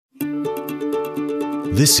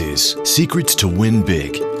This is Secrets to Win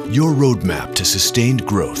Big, your roadmap to sustained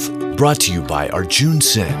growth. Brought to you by Arjun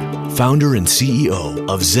Sen, founder and CEO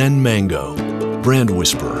of Zen Mango, brand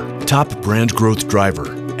whisperer, top brand growth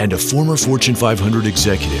driver, and a former Fortune 500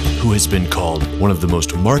 executive who has been called one of the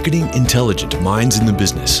most marketing intelligent minds in the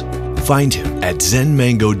business. Find him at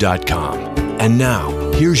zenmango.com. And now,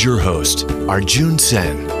 here's your host, Arjun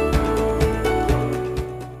Sen.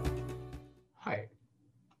 Hi,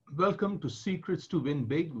 welcome to Secrets to Win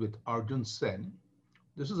Big with Arjun Sen.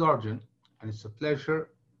 This is Arjun, and it's a pleasure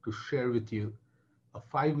to share with you a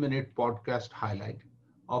 5-minute podcast highlight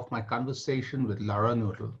of my conversation with Lara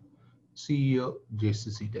Noodle, CEO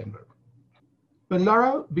JCC Denver. When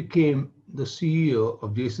Lara became the CEO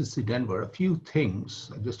of JCC Denver, a few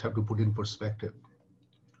things I just have to put in perspective.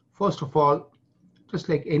 First of all, just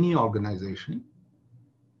like any organization,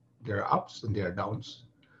 there are ups and there are downs.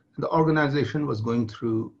 The organization was going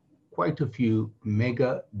through quite a few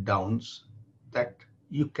mega downs that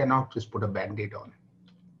you cannot just put a band-aid on.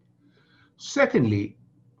 Secondly,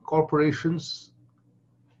 corporations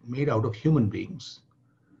made out of human beings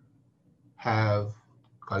have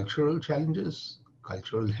cultural challenges,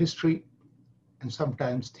 cultural history, and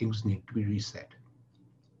sometimes things need to be reset.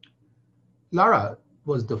 Lara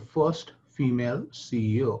was the first female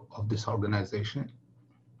CEO of this organization,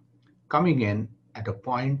 coming in at a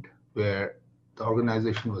point where the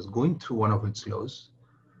organization was going through one of its lows.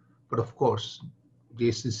 But of course,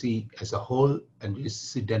 JCC as a whole and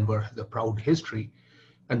JCC Denver has a proud history.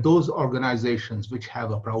 And those organizations which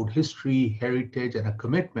have a proud history, heritage, and a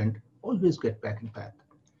commitment always get back in path.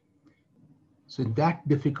 So in that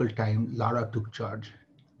difficult time, Lara took charge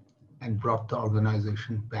and brought the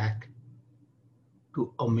organization back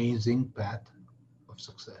to amazing path of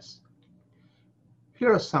success.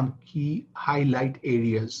 Here are some key highlight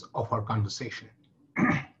areas of our conversation.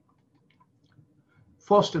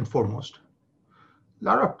 First and foremost,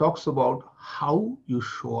 Lara talks about how you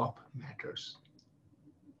show up matters.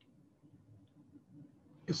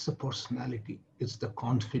 It's the personality, it's the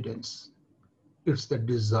confidence, it's the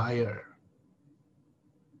desire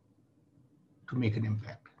to make an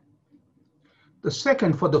impact. The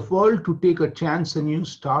second, for the world to take a chance on you,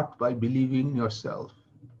 start by believing in yourself.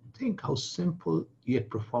 Think how simple yet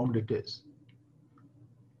profound it is.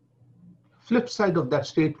 Flip side of that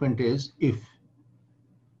statement is, if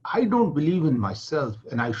I don't believe in myself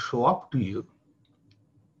and I show up to you,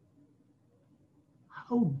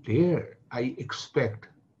 how dare I expect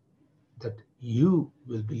that you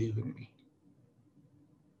will believe in me?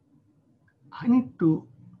 I need to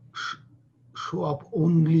show up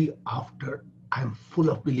only after I'm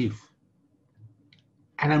full of belief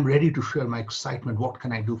and I'm ready to share my excitement. What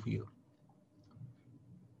can I do for you?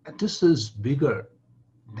 And this is bigger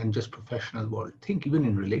than just professional world. Think even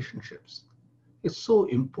in relationships. It's so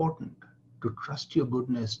important to trust your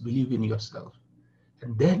goodness, believe in yourself,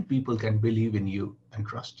 and then people can believe in you and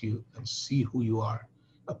trust you and see who you are,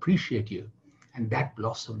 appreciate you, and that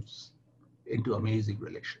blossoms into amazing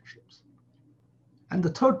relationships. And the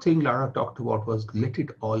third thing Lara talked about was let it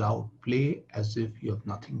all out, play as if you have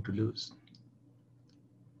nothing to lose.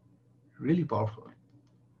 Really powerful.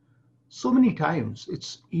 So many times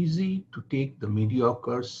it's easy to take the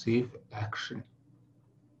mediocre, safe action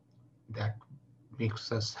that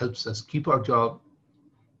helps us keep our job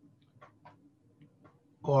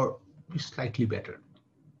or be slightly better.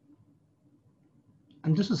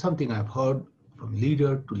 And this is something I've heard from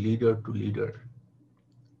leader to leader to leader.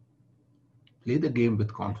 Play the game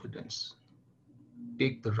with confidence.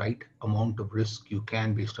 Take the right amount of risk you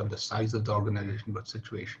can based on the size of the organization but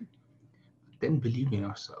situation. Then believe in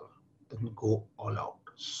yourself and go all out.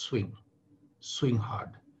 Swing hard.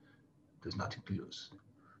 There's nothing to lose.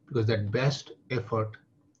 Because that best effort,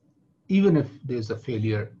 even if there's a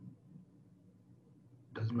failure,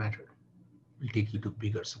 doesn't matter. Will take you to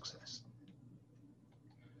bigger success.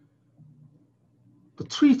 The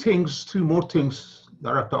three more things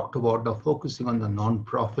Lara talked about are focusing on the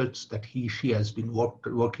nonprofits that she has been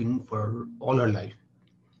working for all her life.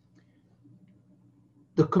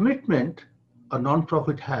 The commitment a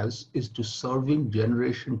nonprofit has is to serving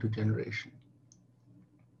generation to generation.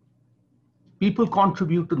 People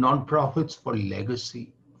contribute to nonprofits for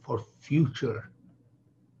legacy, for future.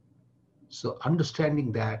 So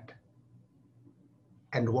understanding that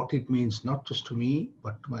and what it means not just to me,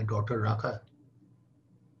 but to my daughter Raka,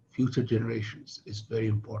 future generations is very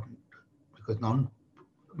important because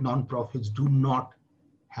nonprofits do not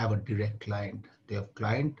have a direct client. They have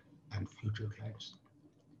client and future clients.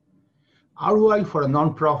 ROI for a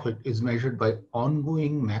nonprofit is measured by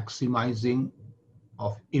ongoing maximizing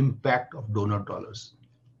of impact of donor dollars.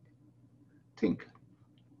 Think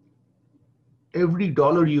every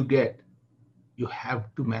dollar you get, you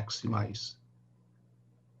have to maximize.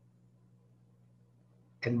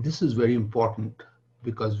 And this is very important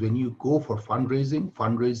because when you go for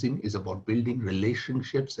fundraising is about building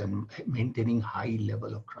relationships and maintaining high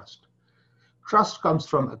level of trust. Trust comes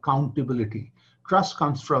from accountability. Trust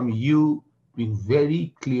comes from you being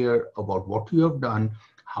very clear about what you have done,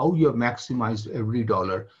 how you have maximized every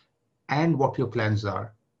dollar, and what your plans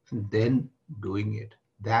are, and then doing it.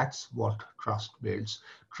 That's what trust builds.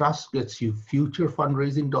 Trust gets you future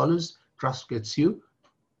fundraising dollars. Trust gets you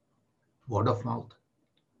word of mouth.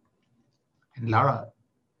 And Lara,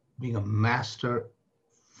 being a master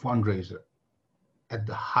fundraiser at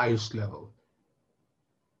the highest level,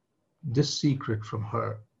 this secret from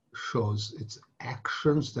her shows it's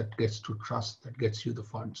actions that gets to trust, that gets you the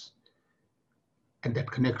funds, and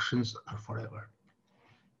that connections are forever.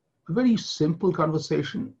 A very simple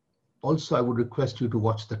conversation. Also, I would request you to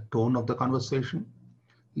watch the tone of the conversation.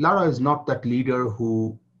 Lara is not that leader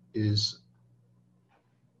who is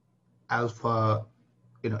alpha,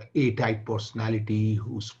 A-type personality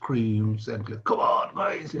who screams and like, come on,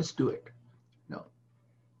 guys, let's do it. No.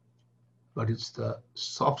 But it's the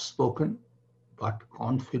soft-spoken, but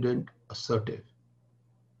confident, assertive,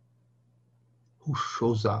 who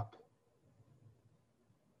shows up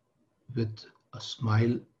with a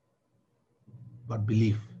smile, but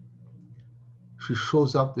belief. She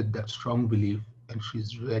shows up with that strong belief and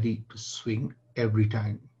she's ready to swing every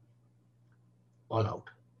time, all out.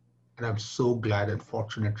 And I'm so glad and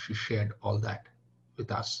fortunate she shared all that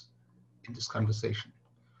with us in this conversation.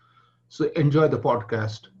 So enjoy the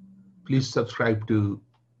podcast. Please subscribe to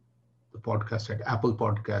the podcast at Apple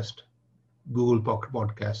Podcast, Google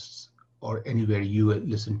Podcasts, or anywhere you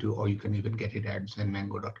listen to, or you can even get it at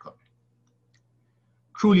zenmango.com.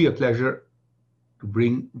 Truly a pleasure to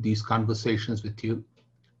bring these conversations with you.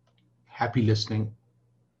 Happy listening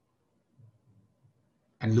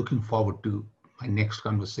and looking forward to my next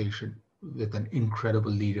conversation with an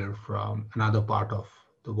incredible leader from another part of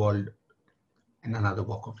the world and another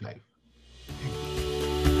walk of life.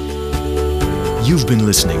 You've been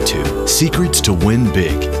listening to Secrets to Win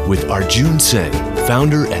Big with Arjun Sen,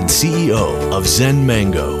 founder and CEO of Zen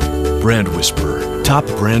Mango, brand whisperer, top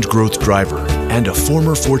brand growth driver, and a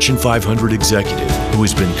former Fortune 500 executive who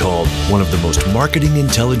has been called one of the most marketing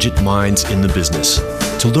intelligent minds in the business.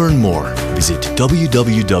 To learn more, visit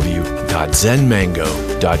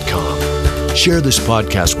www.zenmango.com. Share this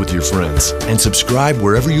podcast with your friends and subscribe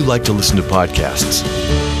wherever you like to listen to podcasts.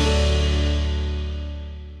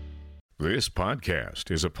 This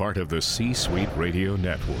podcast is a part of the C-Suite Radio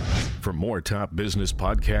Network. For more top business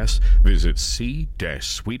podcasts, visit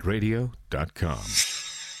c-suiteradio.com.